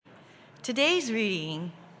Today's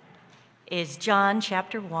reading is John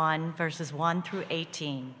chapter 1, verses 1 through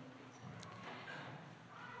 18.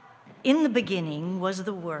 In the beginning was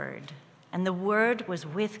the Word, and the Word was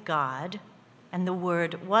with God, and the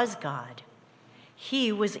Word was God.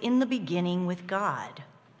 He was in the beginning with God.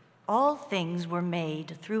 All things were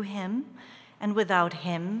made through him, and without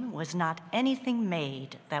him was not anything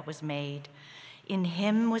made that was made. In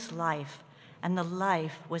him was life, and the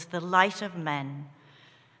life was the light of men.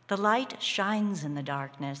 The light shines in the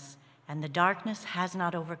darkness, and the darkness has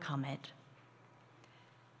not overcome it.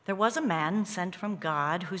 There was a man sent from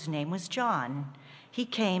God whose name was John. He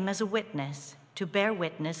came as a witness, to bear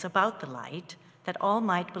witness about the light, that all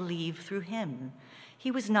might believe through him.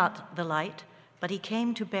 He was not the light, but he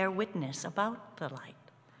came to bear witness about the light.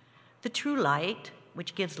 The true light,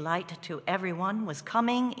 which gives light to everyone, was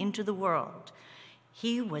coming into the world.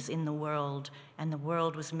 He was in the world, and the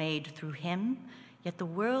world was made through him, yet the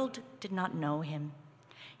world did not know him.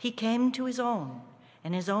 He came to his own,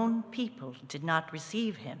 and his own people did not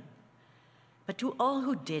receive him. But to all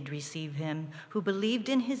who did receive him, who believed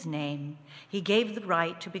in his name, he gave the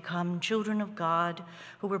right to become children of God,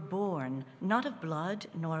 who were born not of blood,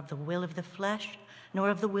 nor of the will of the flesh,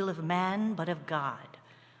 nor of the will of man, but of God.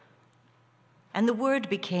 And the Word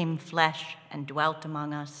became flesh and dwelt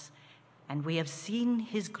among us, and we have seen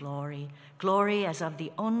his glory, glory as of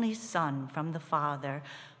the only Son from the Father,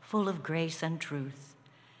 full of grace and truth.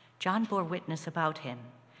 John bore witness about him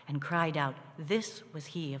and cried out, "This was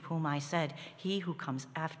he of whom I said, 'He who comes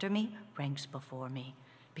after me ranks before me,'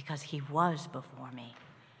 because he was before me.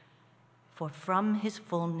 For from his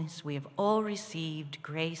fullness we have all received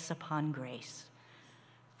grace upon grace.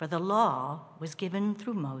 For the law was given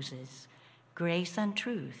through Moses, grace and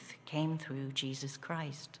truth came through Jesus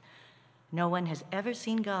Christ. No one has ever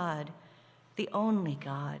seen God, the only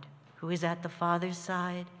God, who is at the Father's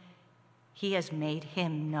side. He has made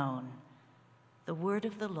him known." The word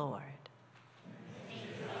of the Lord.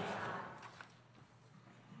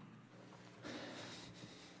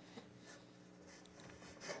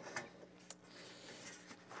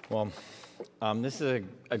 Well, this is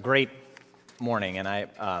a great morning, and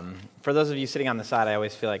for those of you sitting on the side, I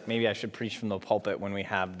always feel like maybe I should preach from the pulpit when we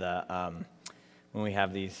have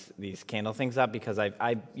these candle things up, because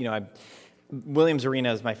Williams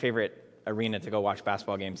Arena is my favorite arena to go watch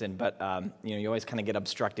basketball games in, but you always kind of get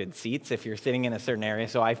obstructed seats if you're sitting in a certain area.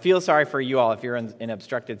 So I feel sorry for you all if you're in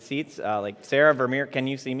obstructed seats. Like Sarah Vermeer, can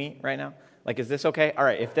you see me right now? Like, is this okay? All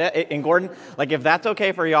right, and Gordon, like if that's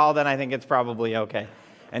okay for y'all, then I think it's probably okay.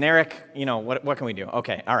 And Eric, what can we do?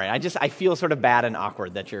 Okay, all right. I feel sort of bad and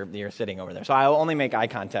awkward that you're sitting over there. So I'll only make eye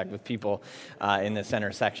contact with people in the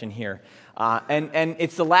center section here. And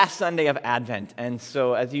it's the last Sunday of Advent. And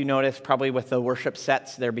so as you notice, probably with the worship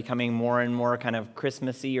sets, they're becoming more and more kind of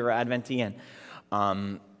Christmassy or Advent-y.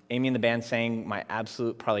 And Amy and the band sang my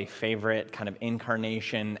absolute, probably favorite kind of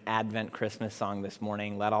incarnation Advent Christmas song this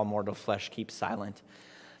morning, "Let All Mortal Flesh Keep Silent."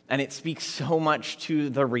 And it speaks so much to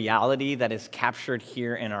the reality that is captured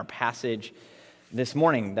here in our passage this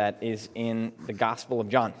morning that is in the Gospel of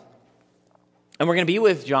John. And we're going to be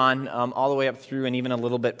with John all the way up through and even a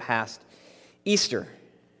little bit past Easter.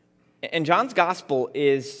 And John's Gospel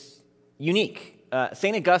is unique.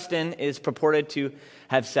 St. Augustine is purported to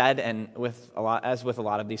have said, and as with a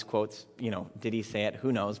lot of these quotes, did he say it?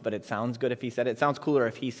 Who knows? But it sounds good if he said it. It sounds cooler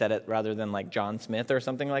if he said it rather than like John Smith or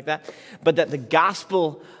something like that. But that the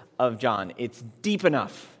Gospel of John, it's deep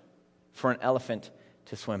enough for an elephant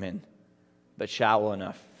to swim in, but shallow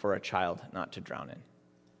enough for a child not to drown in.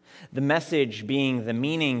 The message being, the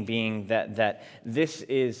meaning being that this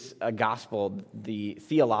is a gospel, the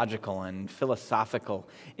theological and philosophical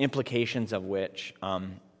implications of which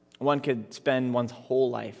one could spend one's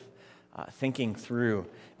whole life thinking through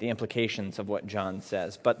the implications of what John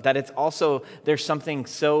says, but that it's also, there's something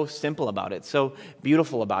so simple about it, so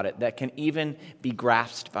beautiful about it, that can even be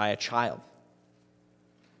grasped by a child.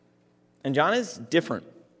 And John is different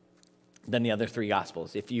than the other three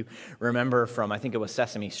Gospels. If you remember from, I think it was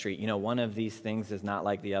Sesame Street, one of these things is not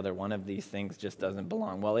like the other. One of these things just doesn't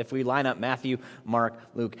belong. Well, if we line up Matthew, Mark,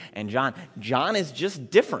 Luke, and John, John is just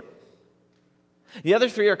different. The other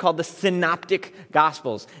three are called the synoptic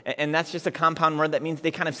Gospels, and that's just a compound word that means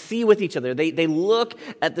they kind of see with each other. They look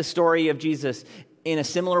at the story of Jesus in a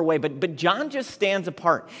similar way, but John just stands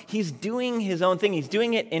apart. He's doing his own thing. He's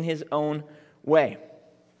doing it in his own way.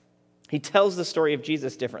 He tells the story of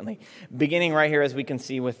Jesus differently, beginning right here as we can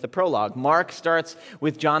see with the prologue. Mark starts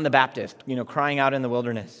with John the Baptist, crying out in the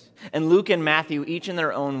wilderness. And Luke and Matthew, each in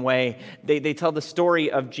their own way, they tell the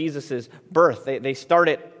story of Jesus' birth. They start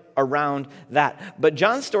it around that. But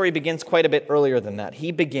John's story begins quite a bit earlier than that.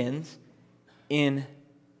 He begins in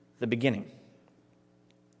the beginning.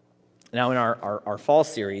 Now, in our fall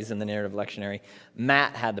series in the Narrative Lectionary,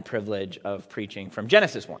 Matt had the privilege of preaching from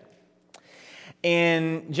Genesis 1.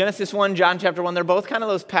 In Genesis 1, John chapter 1, they're both kind of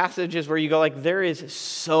those passages where you go like, there is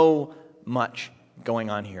so much going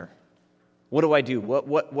on here. What do I do?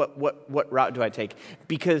 What route do I take?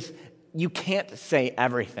 Because you can't say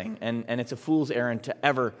everything, and it's a fool's errand to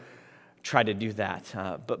ever try to do that.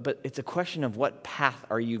 But it's a question of what path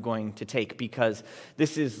are you going to take, because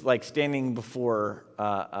this is like standing before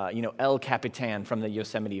El Capitan from the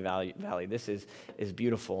Yosemite Valley. This is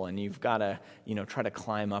beautiful, and you've got to try to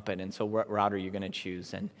climb up it. And so what route are you going to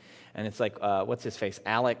choose? And it's like what's his face?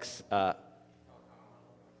 Alex.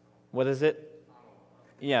 What is it?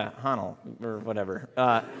 Yeah, Honnold or whatever.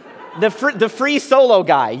 The Free Solo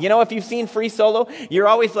guy. If you've seen Free Solo, you're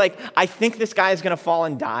always like, I think this guy is going to fall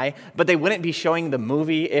and die, but they wouldn't be showing the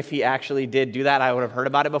movie if he actually did do that. I would have heard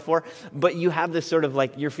about it before. But you have this sort of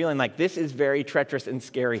like, you're feeling like this is very treacherous and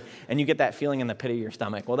scary, and you get that feeling in the pit of your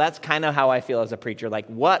stomach. Well, that's kind of how I feel as a preacher. Like,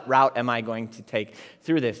 what route am I going to take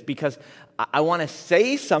through this? Because I want to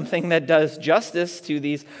say something that does justice to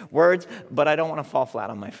these words, but I don't want to fall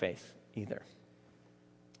flat on my face either.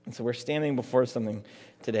 And so we're standing before something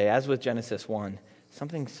today, as with Genesis 1,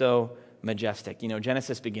 something so majestic.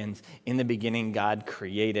 Genesis begins, in the beginning God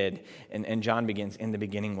created, and John begins, in the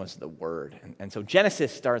beginning was the Word. And so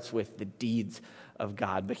Genesis starts with the deeds of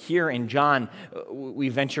God. But here in John, we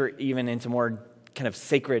venture even into more kind of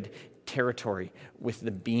sacred territory with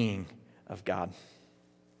the being of God.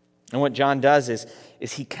 And what John does is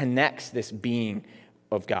he connects this being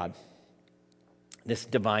of God, this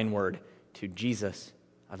divine Word, to Jesus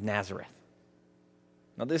of Nazareth.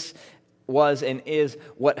 Now, this was and is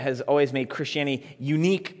what has always made Christianity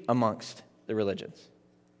unique amongst the religions.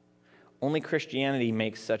 Only Christianity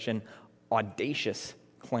makes such an audacious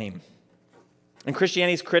claim. And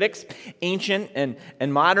Christianity's critics, ancient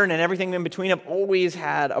and modern and everything in between, have always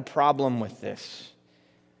had a problem with this.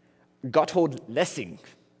 Gotthold Lessing,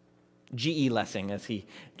 G.E. Lessing, as he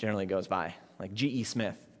generally goes by, like G.E.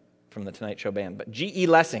 Smith from the Tonight Show band, but G.E.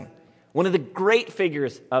 Lessing, one of the great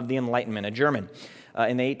figures of the Enlightenment, a German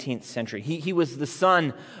in the 18th century. He was the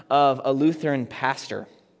son of a Lutheran pastor,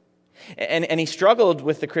 and he struggled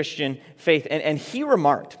with the Christian faith, and he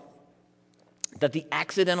remarked that the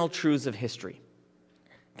accidental truths of history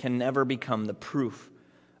can never become the proof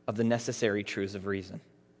of the necessary truths of reason. And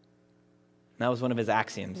that was one of his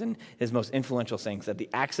axioms and his most influential sayings, that the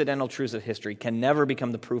accidental truths of history can never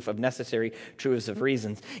become the proof of necessary truths of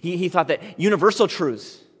reasons. He thought that universal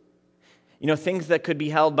truths, things that could be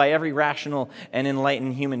held by every rational and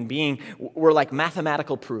enlightened human being, were like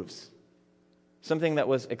mathematical proofs, something that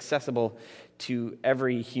was accessible to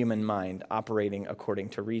every human mind operating according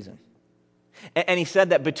to reason. And he said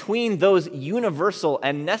that between those universal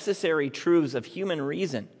and necessary truths of human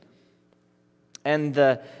reason and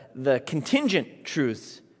the contingent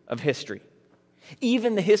truths of history,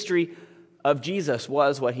 even the history of Jesus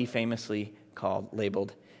was what he famously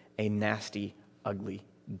labeled a nasty, ugly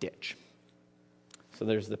ditch. So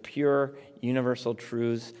there's the pure, universal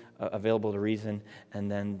truths available to reason, and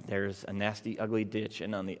then there's a nasty, ugly ditch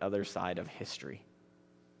and on the other side of history.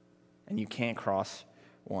 And you can't cross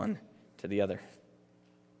one to the other.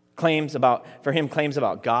 Claims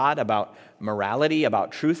about God, about morality,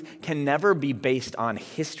 about truth can never be based on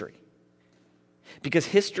history. Because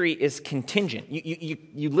history is contingent.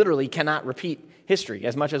 You literally cannot repeat history.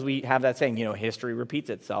 As much as we have that saying, history repeats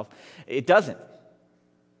itself, it doesn't.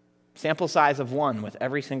 Sample size of one with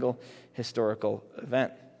every single historical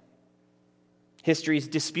event. History is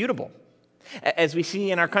disputable. As we see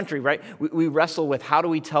in our country, right? We wrestle with how do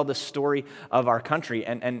we tell the story of our country,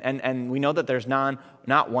 and we know that there's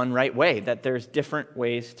not one right way, that there's different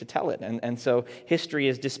ways to tell it, and so history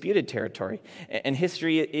is disputed territory, and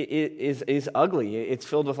history is ugly. It's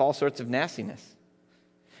filled with all sorts of nastiness,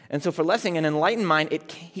 and so for Lessing, an enlightened mind,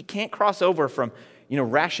 he can't cross over from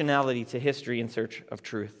rationality to history in search of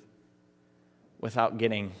truth without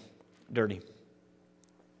getting dirty.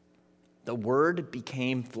 The Word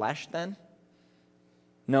became flesh then?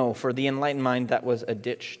 No, for the enlightened mind, that was a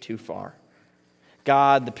ditch too far.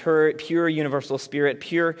 God, the pure universal spirit,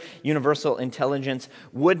 pure universal intelligence,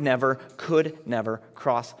 could never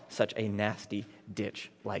cross such a nasty ditch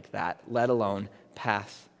like that, let alone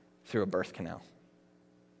pass through a birth canal.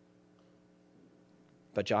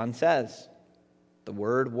 But John says, the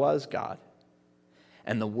Word was God,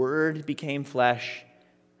 and the Word became flesh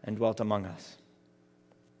and dwelt among us.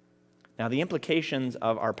 Now, the implications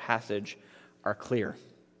of our passage are clear.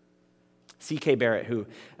 C.K. Barrett, who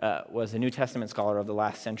was a New Testament scholar of the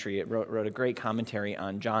last century, wrote a great commentary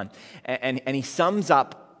on John. And he sums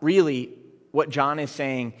up really what John is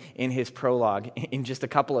saying in his prologue in just a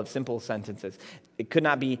couple of simple sentences. It could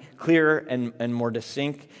not be clearer and more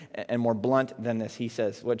distinct and more blunt than this. He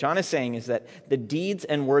says, what John is saying is that the deeds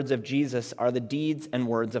and words of Jesus are the deeds and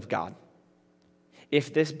words of God.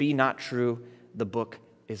 If this be not true, the book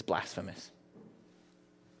is blasphemous.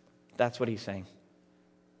 That's what he's saying.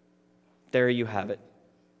 There you have it.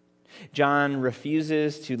 John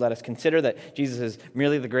refuses to let us consider that Jesus is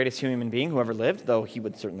merely the greatest human being who ever lived, though he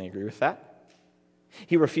would certainly agree with that.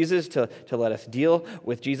 He refuses to let us deal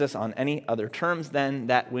with Jesus on any other terms than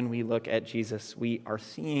that when we look at Jesus, we are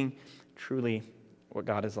seeing truly what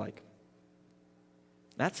God is like.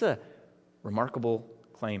 That's a remarkable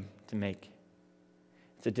claim to make.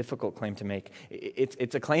 It's a difficult claim to make.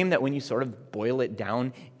 It's a claim that when you sort of boil it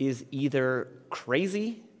down is either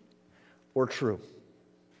crazy or true.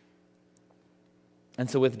 And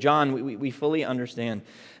so with John, we fully understand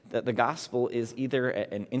that the gospel is either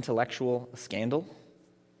an intellectual scandal,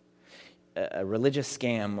 a religious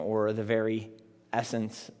scam, or the very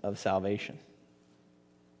essence of salvation.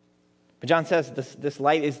 But John says this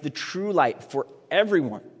light is the true light for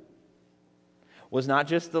everyone. Was not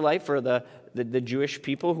just the light for the Jewish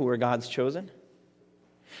people who were God's chosen.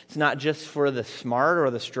 It's not just for the smart or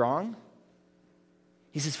the strong.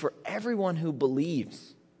 He says for everyone who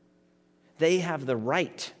believes, they have the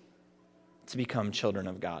right to become children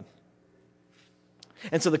of God.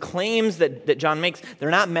 And so the claims that John makes, they're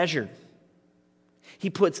not measured. He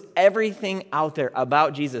puts everything out there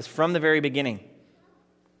about Jesus from the very beginning.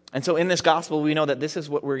 And so in this gospel, we know that this is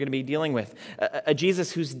what we're going to be dealing with. A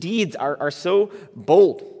Jesus whose deeds are so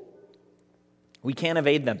bold, we can't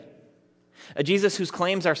evade them. A Jesus whose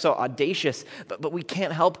claims are so audacious, but we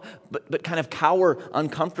can't help but kind of cower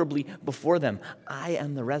uncomfortably before them. I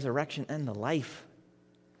am the resurrection and the life.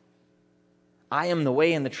 I am the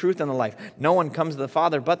way and the truth and the life. No one comes to the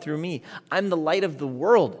Father but through me. I'm the light of the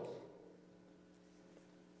world.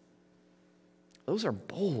 Those are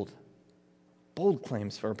bold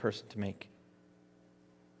claims for a person to make.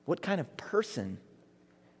 What kind of person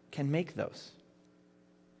can make those?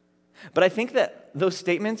 But I think that those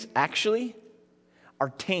statements actually are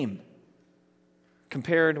tame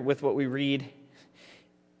compared with what we read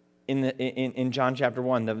in John chapter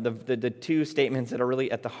 1, the two statements that are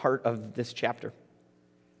really at the heart of this chapter.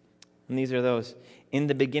 And these are those. In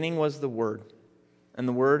the beginning was the Word, and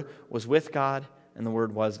the Word was with God, and the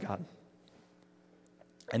Word was God.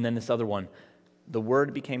 And then this other one, the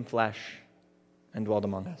Word became flesh and dwelled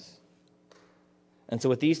among us. And so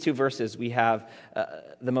with these two verses, we have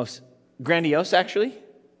the most grandiose, actually,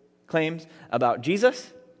 claims about Jesus,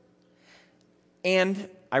 and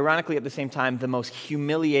ironically at the same time, the most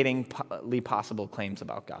humiliatingly possible claims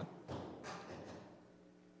about God.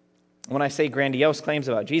 When I say grandiose claims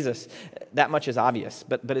about Jesus, that much is obvious,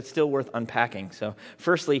 but it's still worth unpacking. So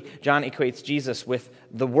firstly, John equates Jesus with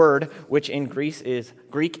the Word, which in Greek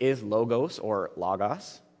is logos or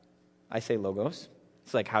logos. I say logos.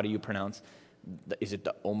 It's like, how do you pronounce? Is it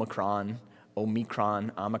the Omicron,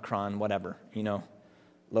 whatever,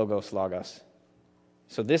 logos, logos.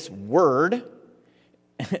 So this word,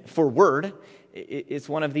 for word, it's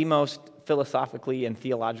one of the most philosophically and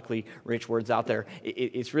theologically rich words out there.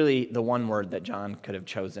 It's really the one word that John could have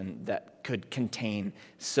chosen that could contain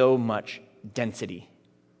so much density.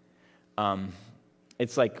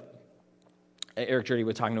 It's like Eric Jurdy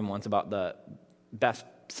was talking to him once about the best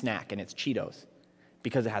snack, and it's Cheetos,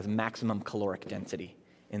 because it has maximum caloric density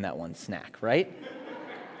in that one snack, right?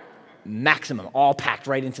 Maximum, all packed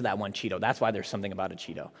right into that one Cheeto. That's why there's something about a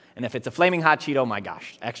Cheeto. And if it's a flaming hot Cheeto, my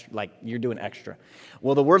gosh, extra, like you're doing extra.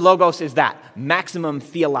 Well, the word logos is that maximum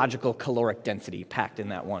theological caloric density packed in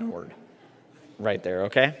that one word, right there.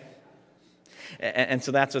 Okay, and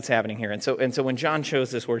so that's what's happening here. And so when John chose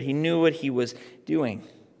this word, he knew what he was doing,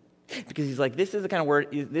 because he's like, this is the kind of word.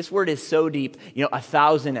 This word is so deep.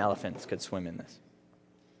 1,000 elephants could swim in this.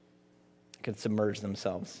 Could submerge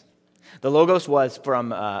themselves. The Logos was from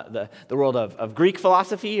the world of Greek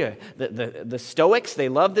philosophy. The Stoics, they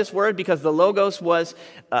loved this word because the Logos was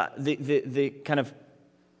the kind of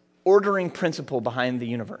ordering principle behind the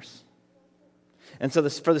universe. And so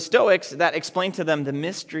for the Stoics, that explained to them the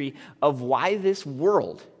mystery of why this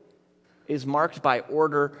world is marked by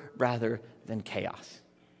order rather than chaos.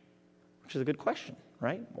 Which is a good question,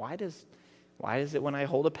 right? Why is it when I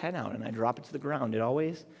hold a pen out and I drop it to the ground, it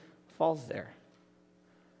always falls there?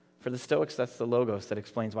 For the Stoics, that's the Logos that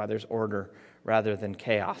explains why there's order rather than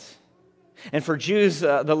chaos. And for Jews,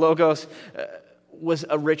 the Logos was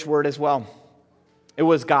a rich word as well. It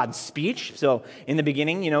was God's speech. So in the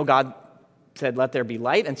beginning, God said, let there be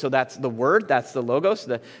light. And so that's the word, that's the logos,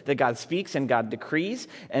 that God speaks and God decrees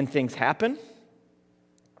and things happen.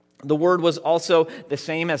 The word was also the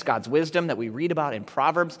same as God's wisdom that we read about in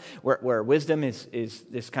Proverbs, where wisdom is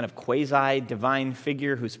this kind of quasi-divine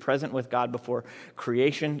figure who's present with God before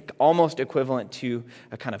creation, almost equivalent to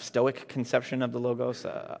a kind of Stoic conception of the Logos,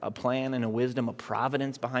 a plan and a wisdom, a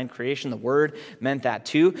providence behind creation. The word meant that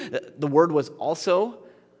too. The word was also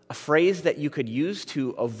a phrase that you could use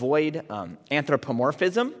to avoid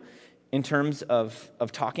anthropomorphism, in terms of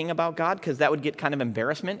talking about God, because that would get kind of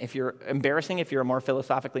embarrassing if you're a more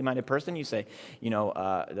philosophically minded person. You say,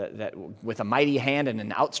 that with a mighty hand and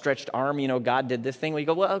an outstretched arm, God did this thing. We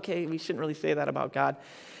go, well, okay, we shouldn't really say that about God.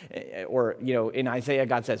 Or, in Isaiah,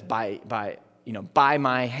 God says, by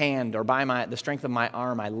my hand or by the strength of my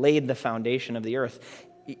arm, I laid the foundation of the earth.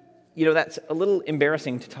 That's a little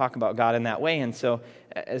embarrassing to talk about God in that way. And so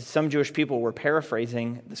as some Jewish people were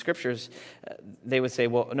paraphrasing the scriptures, they would say,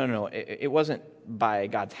 well, no, it wasn't by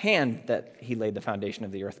God's hand that he laid the foundation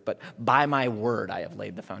of the earth, but by my word I have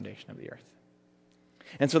laid the foundation of the earth.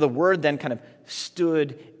 And so the word then kind of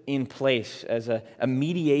stood in place as a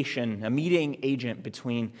mediating agent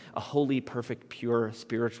between a holy, perfect, pure,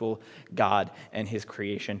 spiritual God and his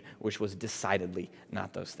creation, which was decidedly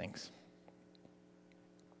not those things.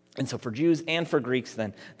 And so for Jews and for Greeks,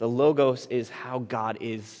 then, the Logos is how God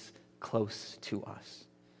is close to us.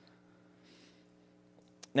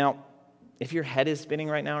 Now, if your head is spinning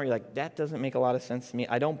right now, or you're like, that doesn't make a lot of sense to me,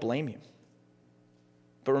 I don't blame you.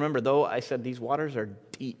 But remember, though I said these waters are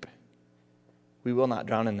deep, we will not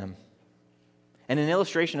drown in them. And an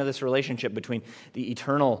illustration of this relationship between the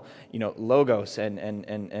eternal, Logos and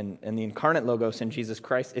the incarnate Logos in Jesus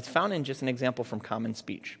Christ, it's found in just an example from common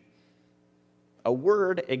speech. A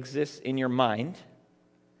word exists in your mind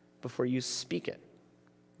before you speak it,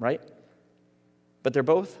 right? But they're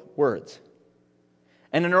both words.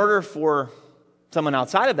 And in order for someone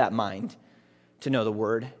outside of that mind to know the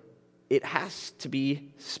word, it has to be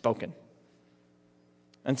spoken.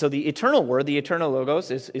 And so the eternal word, the eternal Logos,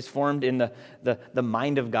 is formed in the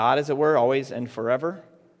mind of God, as it were, always and forever.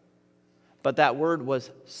 But that word was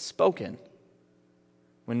spoken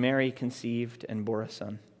when Mary conceived and bore a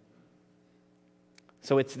son.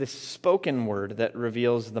 So it's this spoken word that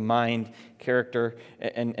reveals the mind, character,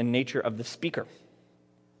 and nature of the speaker.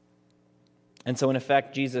 And so in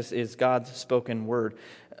effect, Jesus is God's spoken word,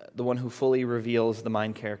 the one who fully reveals the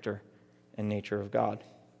mind, character, and nature of God.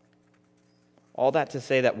 All that to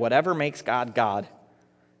say that whatever makes God God,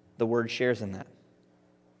 the word shares in that.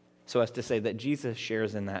 So as to say that Jesus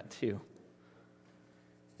shares in that too.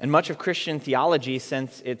 And much of Christian theology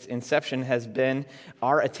since its inception has been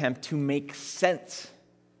our attempt to make sense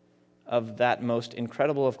of that most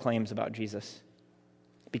incredible of claims about Jesus,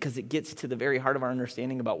 because it gets to the very heart of our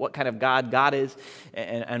understanding about what kind of God is,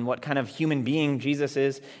 and what kind of human being Jesus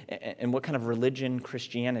is, and what kind of religion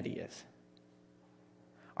Christianity is.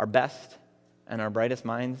 Our best and our brightest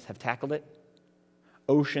minds have tackled it.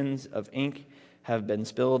 Oceans of ink have been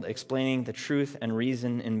spilled explaining the truth and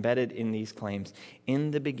reason embedded in these claims. In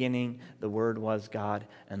the beginning, the Word was God,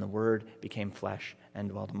 and the Word became flesh and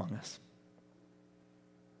dwelt among us.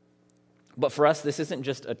 But for us, this isn't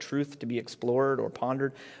just a truth to be explored or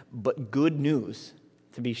pondered, but good news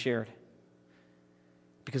to be shared.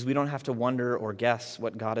 Because we don't have to wonder or guess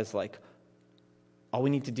what God is like. All we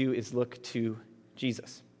need to do is look to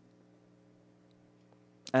Jesus.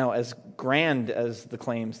 Now, as grand as the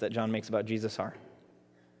claims that John makes about Jesus are,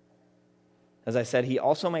 as I said, he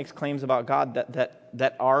also makes claims about God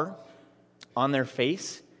that are, on their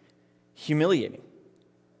face, humiliating.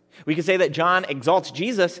 We could say that John exalts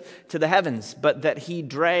Jesus to the heavens, but that he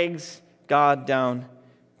drags God down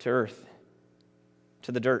to earth,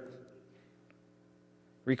 to the dirt.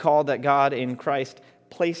 Recall that God in Christ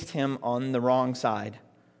placed him on the wrong side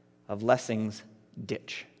of Lessing's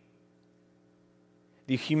ditch.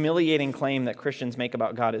 The humiliating claim that Christians make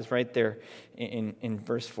about God is right there in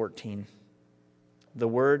verse 14. The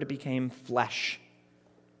Word became flesh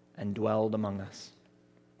and dwelled among us.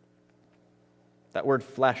 That word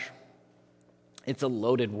flesh, it's a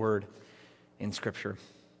loaded word in Scripture,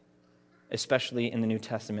 especially in the New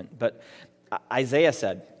Testament. But Isaiah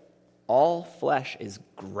said, all flesh is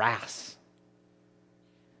grass,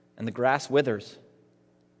 and the grass withers,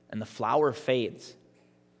 and the flower fades,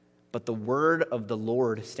 but the word of the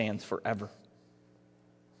Lord stands forever.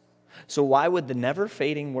 So why would the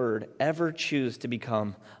never-fading word ever choose to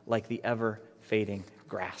become like the ever-fading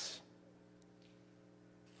grass?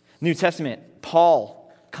 New Testament,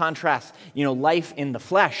 Paul contrasts, life in the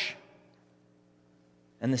flesh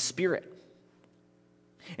and the spirit.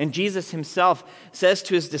 And Jesus himself says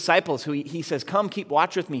to his disciples, he says, come, keep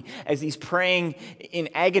watch with me, as he's praying in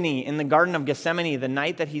agony in the Garden of Gethsemane the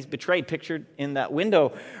night that he's betrayed, pictured in that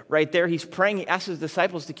window right there. He's praying, he asks his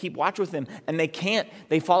disciples to keep watch with him, and they can't.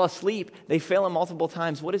 They fall asleep. They fail him multiple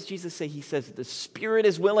times. What does Jesus say? He says, the spirit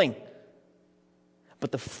is willing,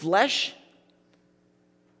 but the flesh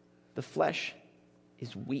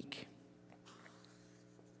is weak.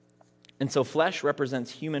 And so flesh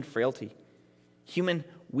represents human frailty, human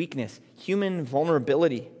weakness, human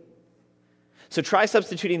vulnerability. So try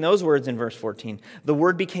substituting those words in verse 14. The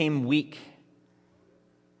Word became weak.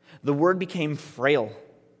 The Word became frail.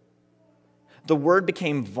 The Word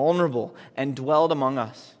became vulnerable and dwelled among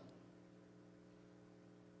us.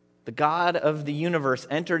 The God of the universe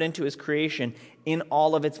entered into his creation in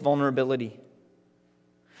all of its vulnerability.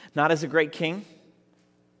 Not as a great king,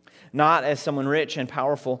 not as someone rich and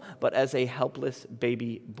powerful, but as a helpless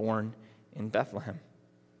baby born in Bethlehem.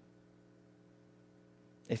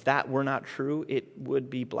 If that were not true, it would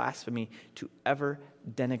be blasphemy to ever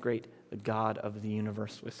denigrate the God of the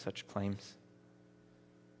universe with such claims.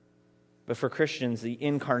 But for Christians, the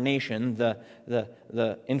incarnation, the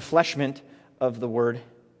enfleshment of the Word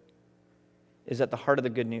is at the heart of the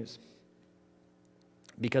good news,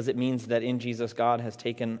 because it means that in Jesus, God has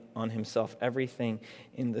taken on himself everything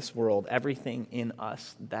in this world, everything in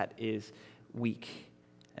us that is weak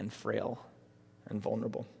and frail and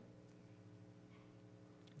vulnerable.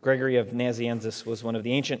 Gregory of Nazianzus was one of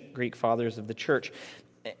the ancient Greek fathers of the church.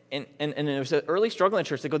 And it was an early struggle in the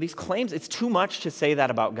church. They go, these claims, it's too much to say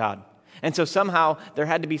that about God. And so somehow there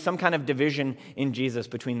had to be some kind of division in Jesus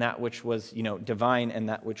between that which was, divine and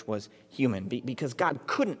that which was human. Because God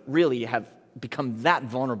couldn't really have become that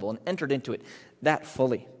vulnerable and entered into it that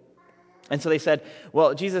fully. And so they said,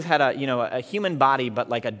 well, Jesus had a human body, but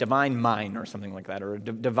like a divine mind or something like that, or a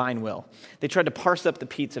divine will. They tried to parse up the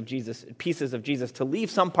pieces of Jesus to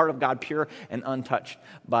leave some part of God pure and untouched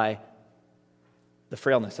by the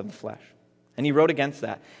frailness of the flesh. And he wrote against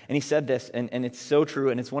that. And he said this, and it's so true,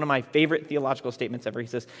 and it's one of my favorite theological statements ever. He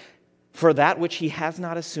says, for that which he has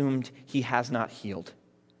not assumed, he has not healed.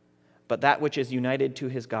 But that which is united to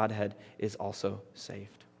his Godhead is also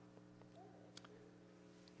saved.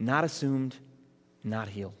 Not assumed, not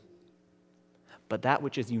healed. But that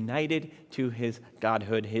which is united to his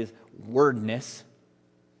Godhood, his wordness,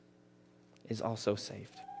 is also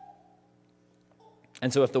saved.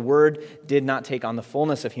 And so if the Word did not take on the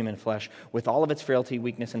fullness of human flesh, with all of its frailty,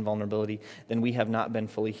 weakness, and vulnerability, then we have not been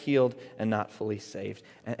fully healed and not fully saved.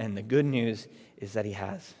 And the good news is that he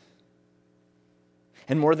has.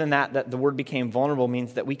 And more than that the Word became vulnerable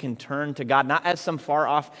means that we can turn to God, not as some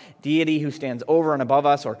far-off deity who stands over and above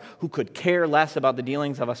us or who could care less about the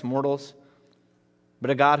dealings of us mortals, but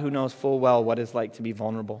a God who knows full well what it's like to be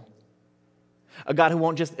vulnerable. A God who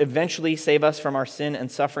won't just eventually save us from our sin and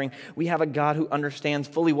suffering. We have a God who understands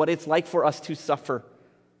fully what it's like for us to suffer,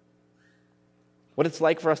 what it's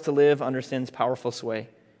like for us to live under sin's powerful sway.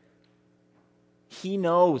 He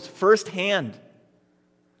knows firsthand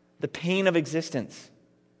the pain of existence,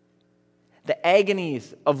 the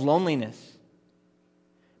agonies of loneliness,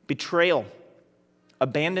 betrayal,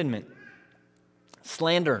 abandonment,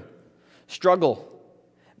 slander, struggle,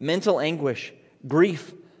 mental anguish,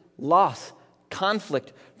 grief, loss,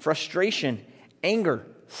 conflict, frustration, anger,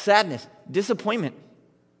 sadness, disappointment.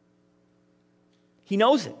 He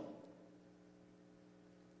knows it.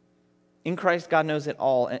 In Christ, God knows it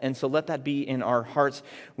all. And so let that be in our hearts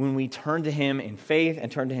when we turn to him in faith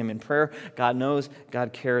and turn to him in prayer. God knows,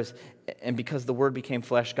 God cares. And because the Word became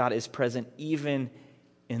flesh, God is present even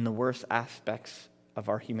in the worst aspects of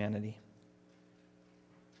our humanity.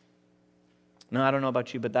 No, I don't know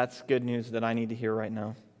about you, but that's good news that I need to hear right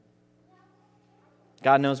now.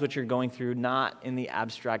 God knows what you're going through, not in the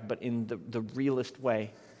abstract, but in the realest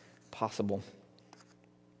way possible.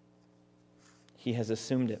 He has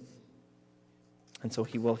assumed it. And so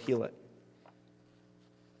he will heal it.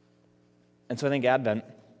 And so I think Advent,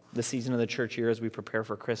 the season of the church year as we prepare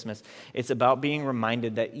for Christmas, it's about being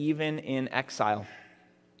reminded that even in exile,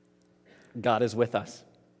 God is with us.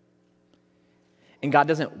 And God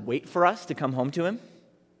doesn't wait for us to come home to him.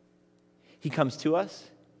 He comes to us.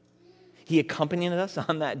 He accompanies us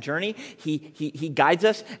on that journey. He guides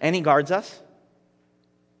us and he guards us.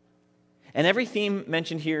 And every theme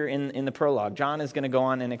mentioned here in the prologue, John is going to go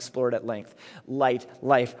on and explore it at length. Light,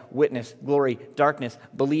 life, witness, glory, darkness,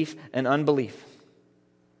 belief, and unbelief.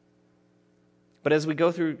 But as we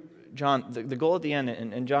go through John, the goal at the end,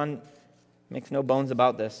 and John makes no bones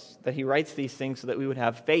about this, that he writes these things so that we would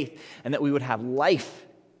have faith and that we would have life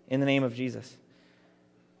in the name of Jesus.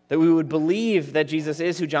 That we would believe that Jesus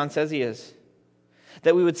is who John says he is.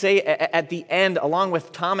 That we would say at the end, along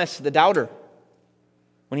with Thomas the doubter,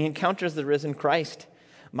 when he encounters the risen Christ,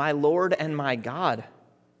 my Lord and my God.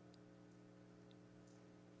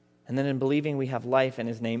 And then in believing we have life in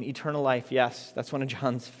his name, eternal life, yes, that's one of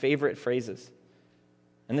John's favorite phrases.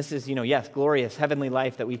 And this is, yes, glorious, heavenly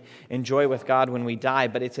life that we enjoy with God when we die,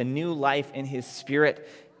 but it's a new life in his Spirit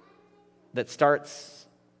that starts,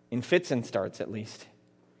 in fits and starts at least,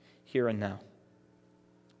 here and now.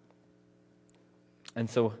 And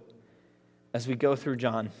so, as we go through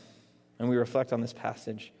John and we reflect on this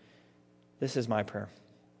passage, this is my prayer.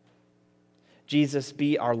 Jesus,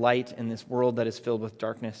 be our light in this world that is filled with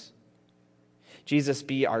darkness. Jesus,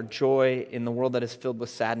 be our joy in the world that is filled with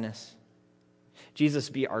sadness. Jesus,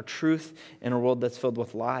 be our truth in a world that's filled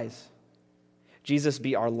with lies. Jesus,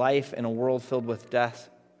 be our life in a world filled with death.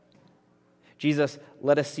 Jesus,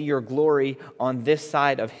 let us see your glory on this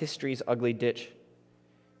side of history's ugly ditch,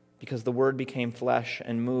 because the Word became flesh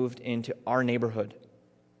and moved into our neighborhood,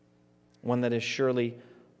 one that is surely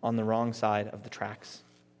on the wrong side of the tracks.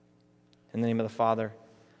 In the name of the Father,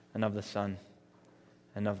 and of the Son,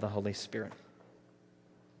 and of the Holy Spirit.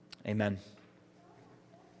 Amen.